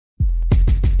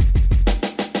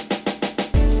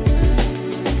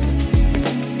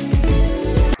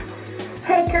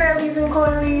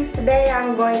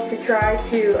I'm going to try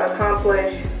to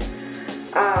accomplish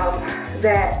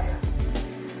that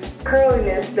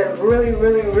curliness that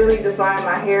really defined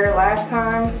my hair last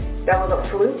time. That was a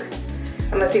fluke.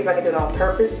 I'm gonna see if I can do it on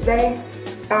purpose today.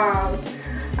 I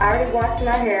already washed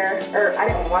my hair, or I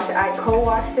didn't wash it, I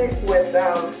co-washed it with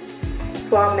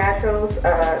Suave Naturals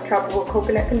Tropical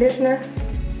Coconut Conditioner.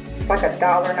 It's like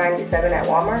 $1.97 at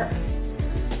Walmart.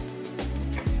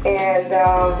 And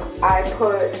I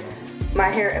put my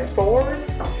hair in fours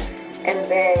and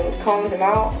then combed them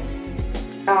out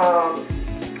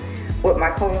with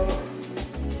my comb.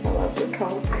 I love good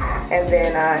comb. And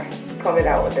then I combed it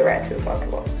out with the rat tooth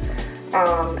also.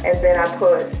 And then I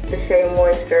put the Shea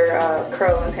Moisture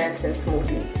Curl Enhancing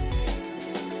Smoothie.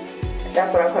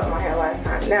 That's what I put in my hair last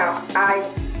time. Now, I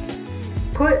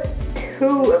put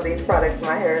 2 of these products in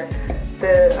my hair.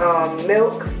 The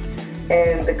milk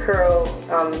and the curl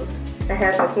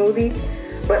enhancing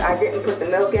smoothie, but I didn't put the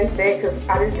milk in today because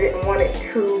I just didn't want it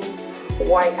too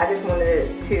white. I just wanted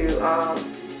it to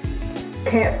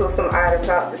cancel some items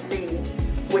out to see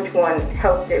which one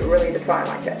helped it really define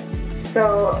like that.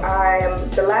 So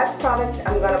the last product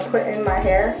I'm gonna put in my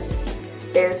hair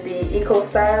is the Eco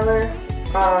Styler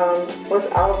with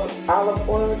olive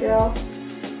oil gel.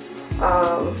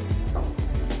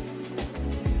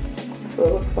 That's what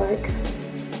it looks like.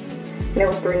 And it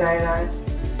was $3.99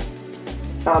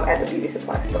 at the beauty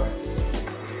supply store.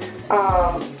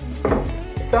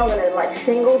 So I'm gonna like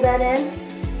shingle that in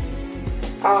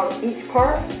each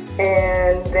part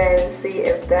and then see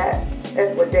if that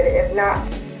is what did it. If not,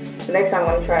 the next time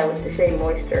I'm gonna try it with the Shea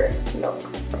Moisture milk.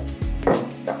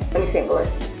 So let me shingle it.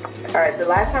 Alright, the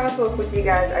last time I spoke with you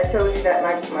guys, I told you that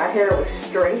my hair was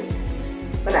straight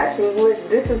when I shingled it.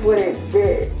 This is what it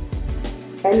did.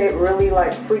 And it really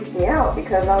like freaked me out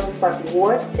because I was just like,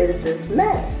 what is this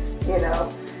mess, you know?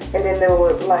 And then there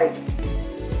would like,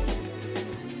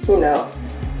 you know,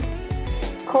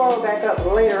 coil back up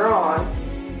later on,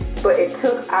 but it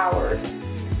took hours,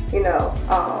 you know,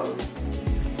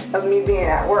 of me being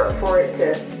at work for it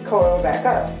to coil back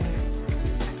up.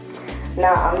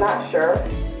 Now, I'm not sure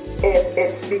if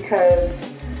it's because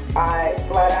I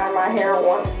flat ironed my hair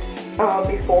once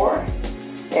before,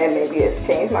 and maybe it's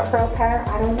changed my curl pattern,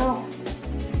 I don't know.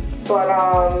 But,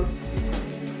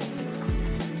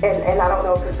 and I don't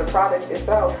know if it's the product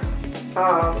itself.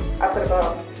 I put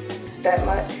about that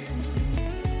much.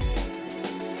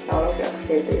 I don't know if y'all can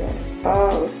see it there.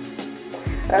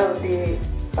 Of the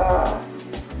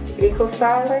Eco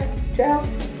Styler gel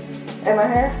in my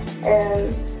hair.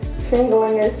 And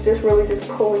shingling is just really just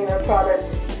pulling the product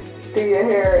through your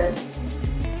hair and,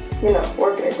 you know,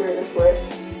 working it through this way.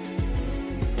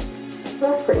 So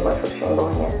that's pretty much what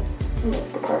shingling is. And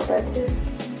that's the part back here.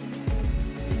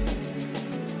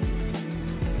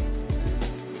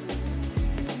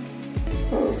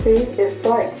 And you see, it's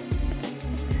like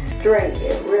straight.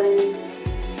 It really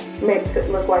makes it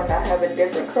look like I have a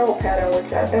different curl pattern,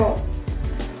 which I don't.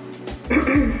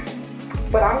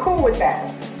 But I'm cool with that.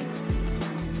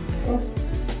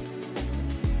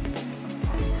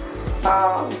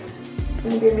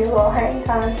 And give me a little hang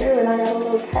time too, and I got a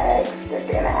little tag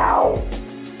sticking out.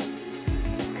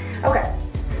 Okay,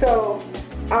 so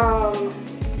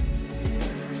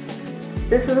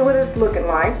this is what it's looking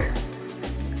like.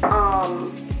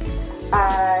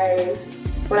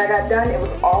 When I got done, it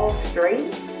was all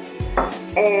straight,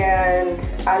 and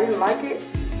I didn't like it.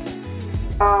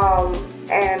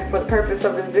 And for the purpose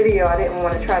of this video, I didn't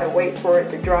want to try to wait for it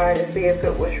to dry to see if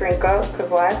it would shrink up,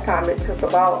 because last time it took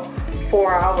about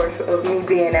 4 hours of me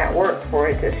being at work for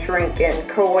it to shrink and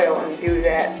coil and do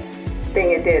that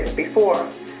thing it did before.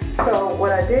 So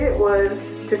what I did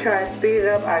was, to try and speed it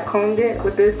up, I combed it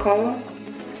with this comb.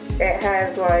 It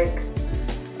has like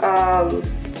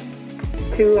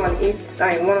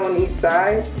one on each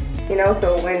side, you know,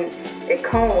 so when it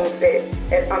combs, it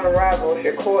unravels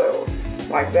your coils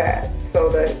like that. So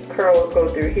the curls go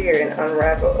through here and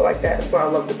unravel like that. That's why I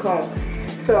love the comb.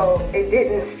 So it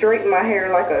didn't straighten my hair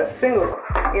like a single,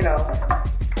 you know,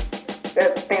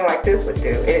 that thing like this would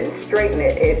do. It didn't straighten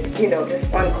it. It, you know, just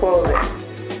uncoiled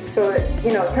it. So it,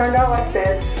 you know, turned out like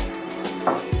this.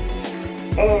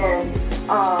 And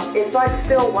it's like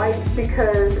still white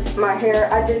because my hair,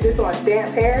 I did this on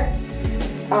damp hair.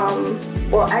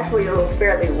 Well, actually it was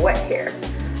fairly wet hair.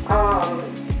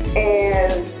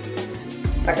 And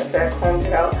like I said, I combed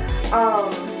it out.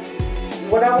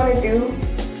 What I want to do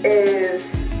is,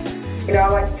 you know, I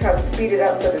like to try to speed it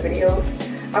up for the videos.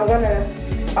 I'm going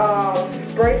to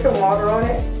spray some water on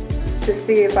it to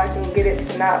see if I can get it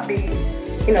to not be,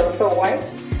 you know, so white.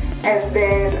 And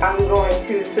then I'm going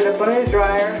to sit up under the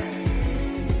dryer.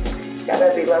 Y'all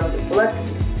better be lucky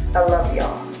I love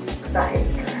y'all, because I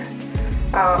hate the dryer.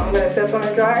 I'm going to set it on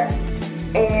the dryer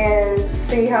and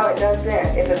see how it does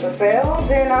then. If it's a fail,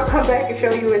 then I'll come back and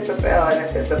show you it's a fail. And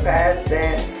if it's a pass,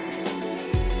 then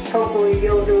hopefully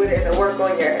you'll do it and it'll work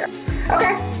on your hair.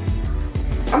 Okay,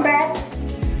 I'm back.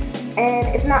 And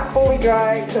it's not fully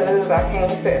dry because I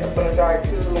can't set it up on the dryer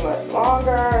too much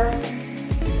longer.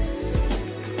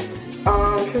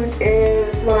 Truth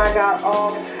is, when I got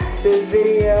off this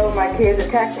video, my kids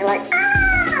attacked me like,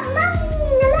 ah,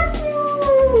 mommy, I love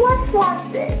you, let's watch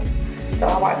this. So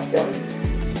I watched them,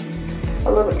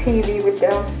 a little TV with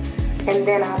them, and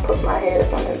then I put my head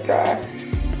up on the dryer.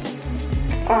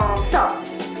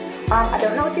 I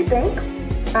don't know what you think.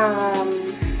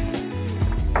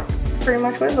 It's pretty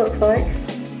much what it looks like.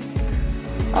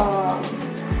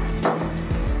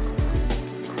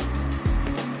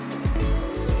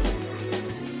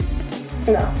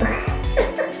 No.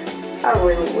 I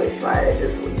really wish my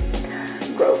edges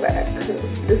would grow back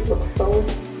because this looks so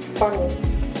funny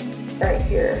right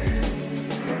here.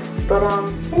 But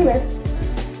anyways,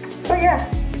 so yeah,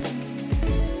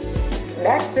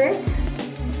 that's it.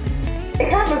 It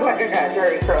kind of looks like I got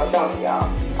jerry curl, don't it, y'all?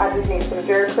 I just need some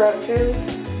jerry curl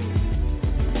juice.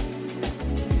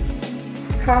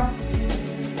 Huh?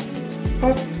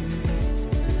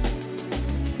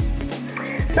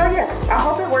 So yeah, I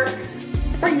hope it works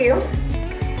for you.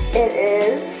 It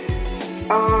is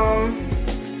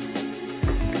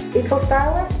Eco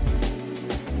Styler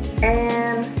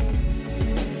and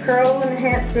Curl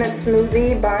Enhancement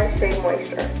Smoothie by Shea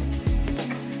Moisture.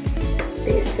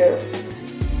 These two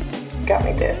got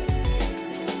me good,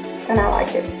 and I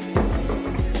like it.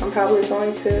 I'm probably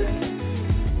going to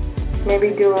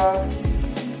maybe do a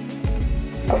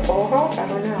full haul. I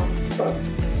don't know, but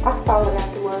I'll style it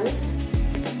afterwards.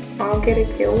 I'll get it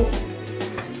cute.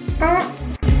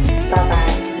 Bye bye.